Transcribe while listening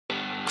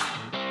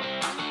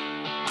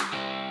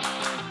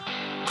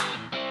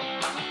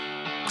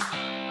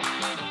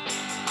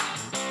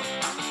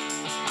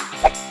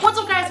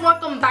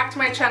back to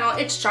my channel.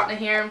 It's Jahtnah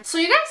here. So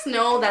you guys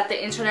know that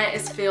the internet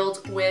is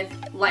filled with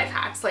life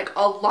hacks, like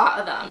a lot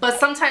of them. But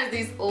sometimes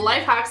these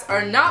life hacks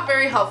are not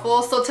very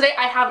helpful. So today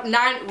I have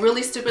 9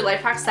 really stupid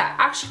life hacks that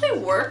actually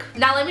work.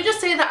 Now let me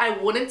just say that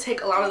I wouldn't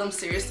take a lot of them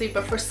seriously,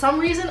 but for some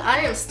reason I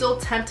am still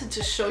tempted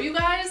to show you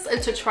guys and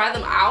to try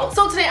them out.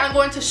 So today I'm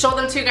going to show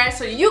them to you guys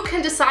so you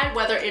can decide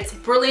whether it's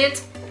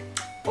brilliant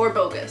or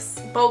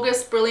bogus.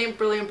 Bogus, brilliant,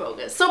 brilliant,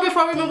 bogus. So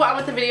before we move on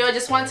with the video, I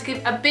just wanted to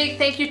give a big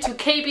thank you to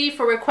KB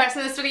for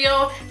requesting this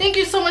video. Thank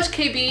you so much,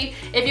 KB.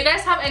 If you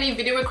guys have any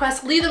video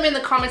requests, leave them in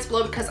the comments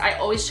below because I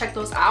always check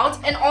those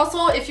out. And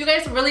also, if you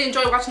guys really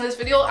enjoy watching this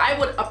video, I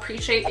would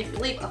appreciate if you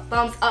leave a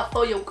thumbs up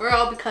for your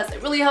girl because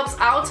it really helps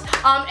out.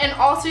 And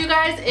also, you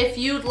guys, if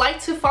you'd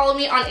like to follow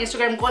me on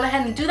Instagram, go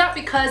ahead and do that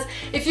because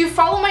if you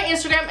follow my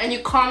Instagram and you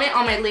comment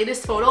on my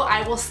latest photo,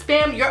 I will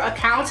spam your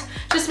account.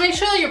 Just make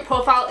sure that your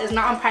profile is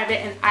not on private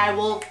and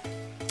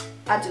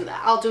I'll do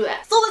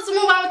that. So let's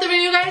move on with the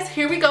video, guys.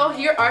 Here we go.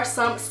 Here are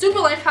some stupid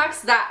life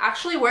hacks that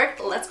actually work.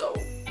 Let's go.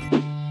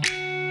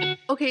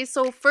 Okay,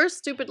 so first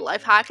stupid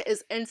life hack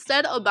is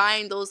instead of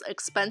buying those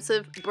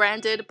expensive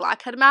branded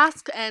blackhead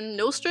masks and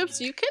nose strips,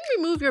 you can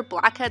remove your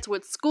blackheads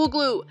with school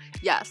glue.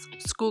 Yes,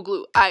 school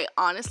glue. I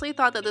honestly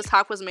thought that this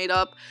hack was made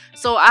up,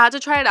 so I had to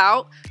try it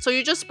out. So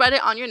you just spread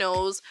it on your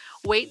nose,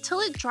 wait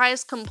till it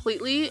dries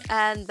completely,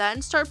 and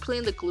then start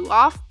peeling the glue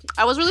off.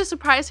 I was really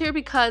surprised here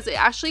because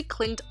it actually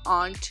clinged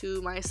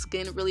onto my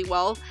skin really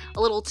well.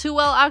 A little too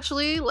well,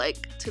 actually,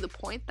 like to the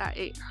point that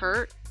it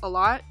hurt a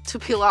lot to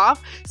peel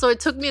off. So it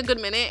took me a good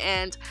minute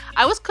and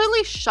I was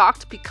clearly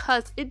shocked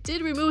because it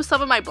did remove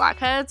some of my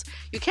blackheads.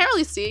 You can't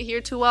really see it here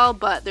too well,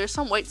 but there's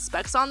some white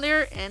specks on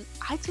there and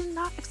I did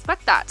not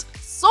expect that.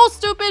 So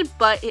stupid,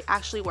 but it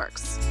actually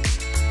works.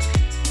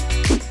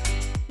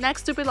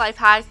 Next stupid life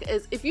hack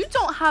is if you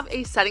don't have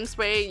a setting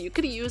spray, you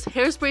could use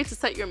hairspray to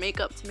set your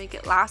makeup to make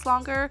it last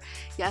longer.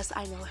 Yes,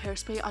 I know,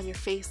 hairspray on your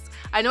face.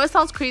 I know it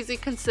sounds crazy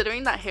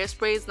considering that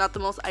hairspray is not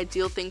the most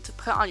ideal thing to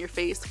put on your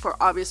face for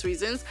obvious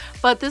reasons,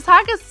 but this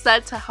hack is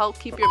said to help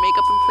keep your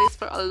makeup in place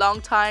for a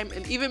long time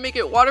and even make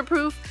it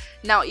waterproof.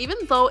 Now, even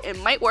though it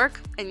might work,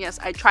 and yes,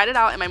 I tried it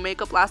out and my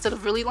makeup lasted a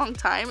really long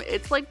time,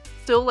 it's like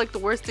still like the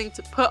worst thing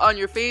to put on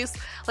your face.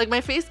 Like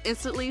my face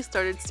instantly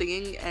started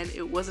stinging and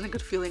it wasn't a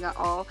good feeling at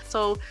all.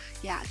 So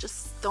yeah,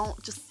 just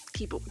don't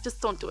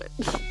do it.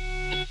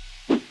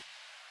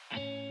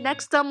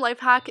 Next dumb life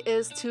hack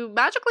is to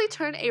magically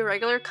turn a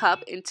regular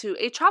cup into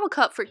a travel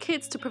cup for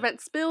kids to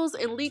prevent spills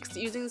and leaks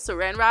using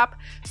saran wrap.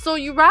 So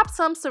you wrap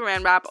some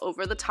saran wrap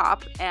over the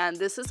top and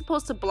this is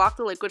supposed to block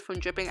the liquid from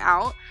dripping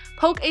out.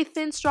 Poke a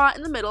thin straw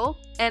in the middle,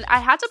 and I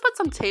had to put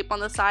some tape on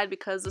the side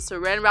because the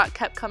saran wrap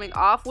kept coming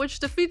off, which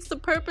defeats the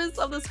purpose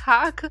of this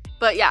hack.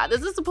 But yeah,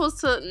 this is supposed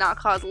to not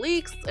cause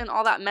leaks and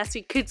all that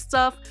messy kid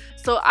stuff.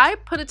 So I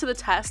put it to the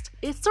test.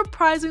 It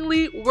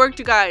surprisingly worked,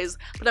 you guys,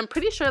 but I'm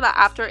pretty sure that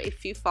after a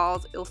few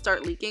falls, it'll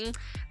start leaking.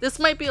 This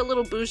might be a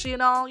little bougie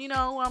and all, you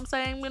know what I'm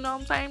saying,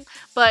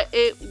 but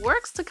it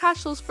works to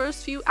catch those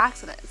first few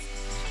accidents.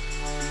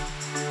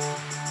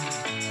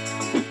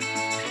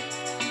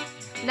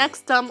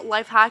 Next dumb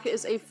life hack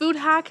is a food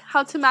hack,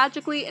 how to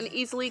magically and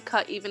easily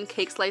cut even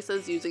cake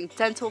slices using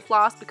dental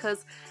floss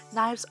because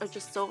knives are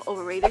just so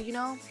overrated, you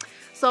know?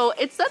 So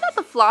it's said that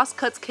the floss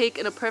cuts cake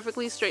in a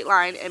perfectly straight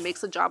line and makes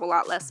the job a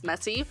lot less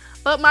messy,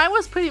 but mine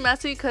was pretty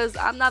messy because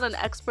I'm not an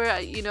expert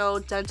at, you know,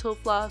 dental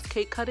floss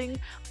cake cutting,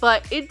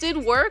 but it did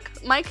work.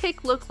 My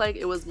cake looked like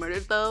it was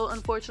murdered though,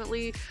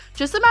 unfortunately.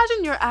 Just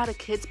imagine you're at a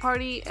kid's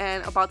party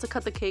and about to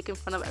cut the cake in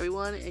front of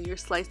everyone and you're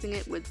slicing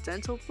it with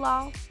dental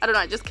floss. I don't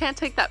know, I just can't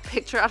take that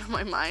picture out of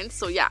my mind.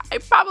 So yeah, I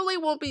probably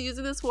won't be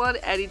using this one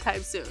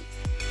anytime soon.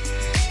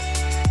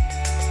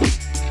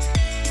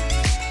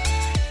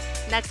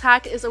 Next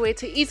hack is a way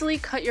to easily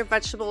cut your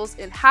vegetables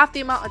in half the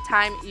amount of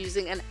time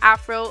using an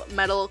Afro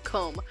metal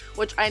comb,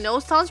 which I know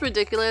sounds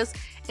ridiculous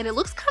and it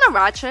looks kind of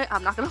ratchet,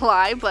 I'm not gonna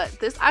lie, but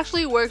this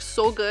actually works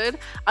so good.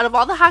 Out of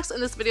all the hacks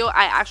in this video,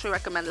 I actually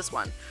recommend this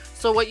one.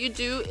 So what you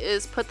do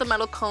is put the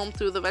metal comb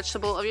through the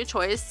vegetable of your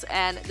choice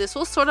and this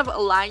will sort of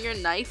align your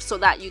knife so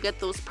that you get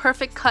those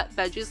perfect cut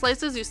veggie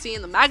slices you see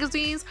in the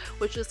magazines,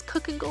 which is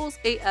cooking goals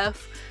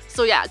AF.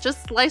 So yeah,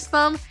 just slice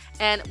them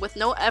and with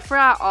no effort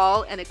at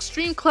all and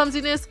extreme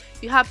clumsiness,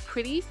 you have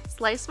pretty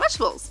sliced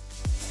vegetables.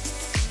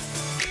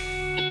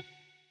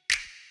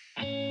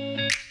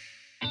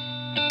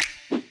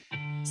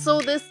 So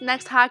this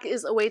next hack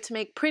is a way to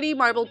make pretty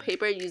marbled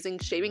paper using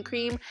shaving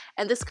cream,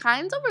 and this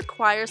kind of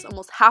requires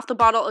almost half the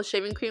bottle of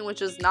shaving cream,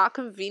 which is not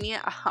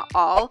convenient at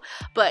all.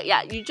 But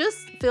yeah, you just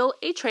fill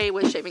a tray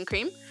with shaving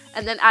cream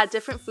and then add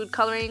different food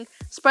coloring,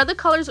 spread the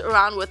colors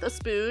around with a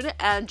spoon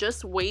and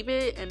just wave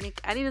it and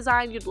make any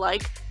design you'd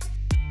like.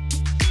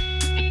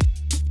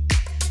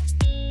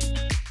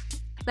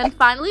 Then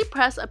finally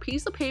press a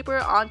piece of paper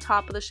on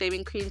top of the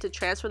shaving cream to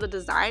transfer the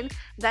design,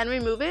 then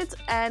remove it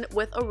and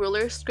with a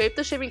ruler scrape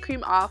the shaving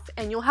cream off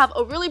and you'll have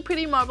a really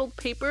pretty marbled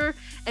paper.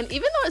 And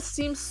even though it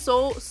seems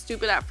so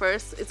stupid at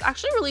first, it's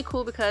actually really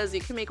cool because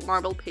you can make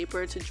marbled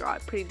paper to draw a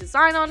pretty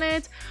design on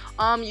it.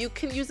 You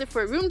can use it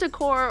for room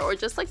decor or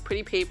just like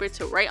pretty paper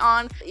to write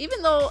on.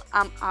 Even though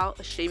I'm out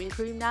of shaving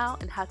cream now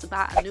and had to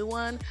buy a new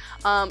one,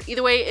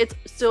 either way it's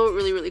still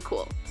really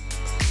cool.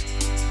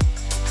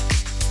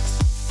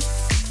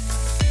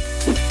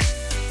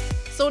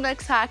 So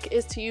next hack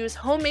is to use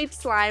homemade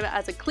slime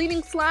as a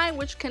cleaning slime,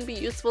 which can be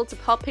useful to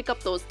help pick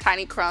up those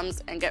tiny crumbs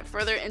and get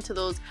further into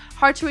those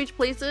hard to reach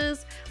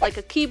places like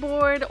a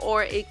keyboard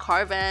or a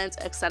car vent,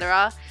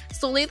 etc.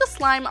 So lay the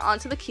slime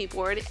onto the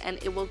keyboard and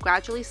it will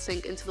gradually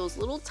sink into those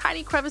little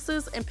tiny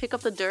crevices and pick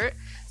up the dirt.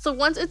 So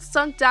once it's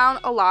sunk down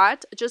a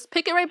lot, just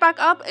pick it right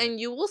back up and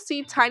you will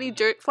see tiny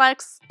dirt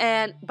flecks.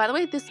 And by the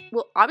way, this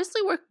will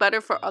obviously work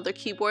better for other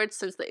keyboards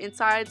since the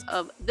insides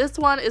of this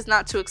one is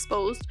not too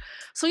exposed.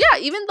 So yeah,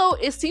 even though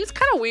it seems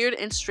kind of weird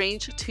and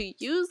strange to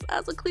use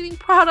as a cleaning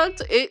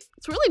product, it's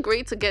really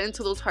great to get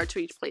into those hard to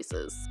reach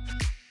places.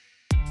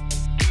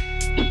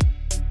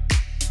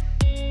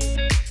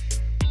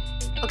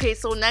 Okay,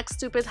 so next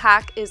stupid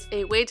hack is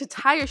a way to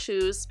tie your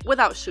shoes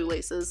without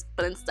shoelaces,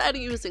 but instead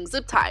using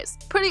zip ties.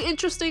 Pretty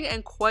interesting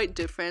and quite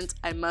different,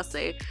 I must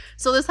say.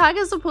 So this hack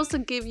is supposed to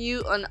give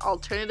you an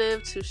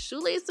alternative to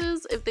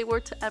shoelaces if they were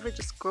to ever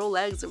just grow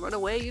legs and run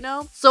away, you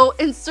know? So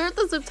insert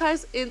the zip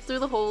ties in through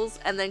the holes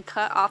and then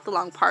cut off the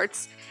long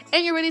parts.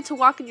 And you're ready to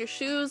walk in your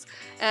shoes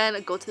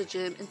and go to the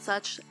gym and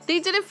such. They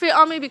didn't fit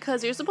on me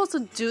because you're supposed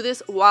to do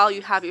this while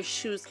you have your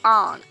shoes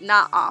on,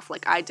 not off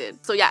like I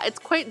did. So yeah, it's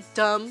quite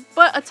dumb,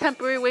 but a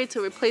temporary way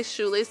to replace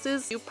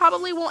shoelaces. You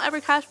probably won't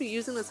ever catch me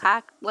using this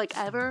hack like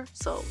ever,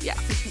 so yeah.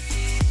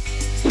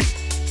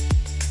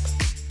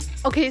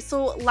 Okay,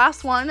 so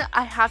last one,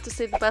 I have to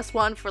save the best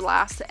one for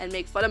last and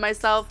make fun of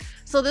myself.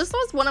 So this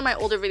was one of my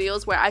older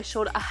videos where I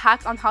showed a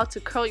hack on how to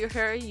curl your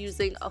hair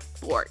using a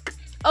fork.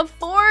 A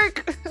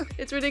fork!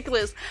 It's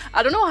ridiculous.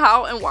 I don't know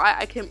how and why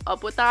I came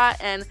up with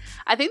that, and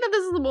I think that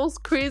this is the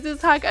most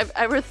craziest hack I've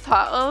ever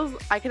thought of.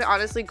 I can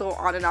honestly go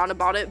on and on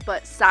about it,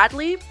 but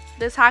sadly,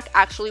 this hack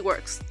actually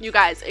works. You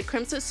guys, it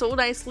crimps it so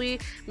nicely,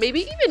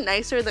 maybe even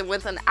nicer than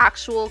with an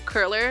actual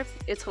curler.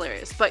 It's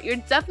hilarious, but you're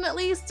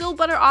definitely still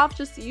better off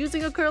just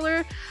using a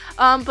curler,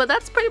 but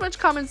that's pretty much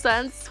common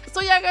sense.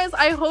 So yeah guys,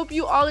 I hope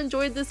you all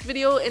enjoyed this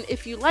video, and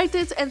if you liked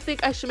it and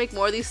think I should make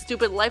more of these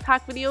stupid life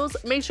hack videos,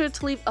 make sure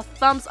to leave a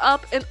thumbs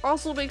up and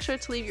also make sure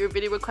to leave your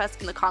video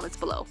requests in the comments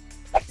below.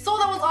 So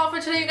that was all for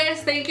today, you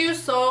guys. Thank you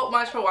so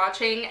much for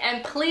watching,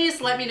 and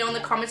please let me know in the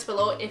comments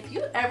below if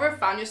you ever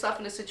found yourself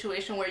in a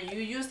situation where you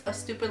used a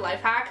stupid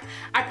life hack.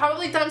 I've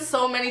probably done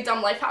so many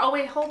dumb life hacks. Oh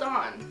wait, hold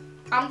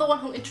on. I'm the one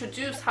who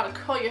introduced how to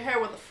curl your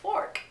hair with a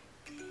fork.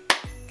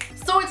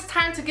 So it's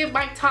time to give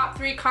my top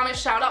 3 comment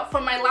shout out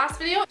from my last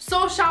video.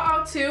 So shout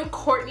out to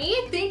Courtney.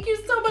 Thank you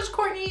so much,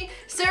 Courtney.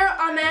 Sarah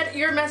Ahmed,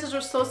 your message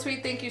was so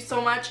sweet. Thank you so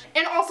much.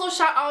 And also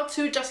shout out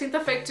to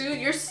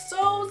Jahtnah. You're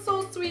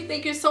so sweet.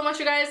 Thank you so much,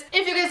 you guys.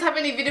 If you guys have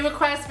any video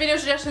requests, video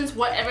suggestions,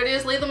 whatever it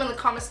is, leave them in the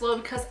comments below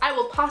because I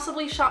will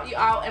possibly shout you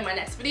out in my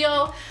next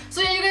video. So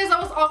yeah, you guys, that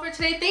was all for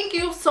today. Thank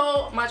you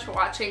so much for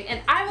watching,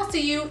 and I will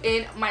see you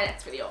in my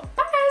next video.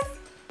 Bye guys.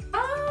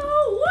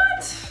 Oh,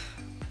 what?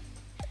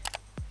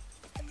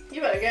 You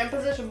better get in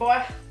position,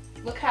 boy.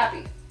 Look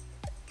happy.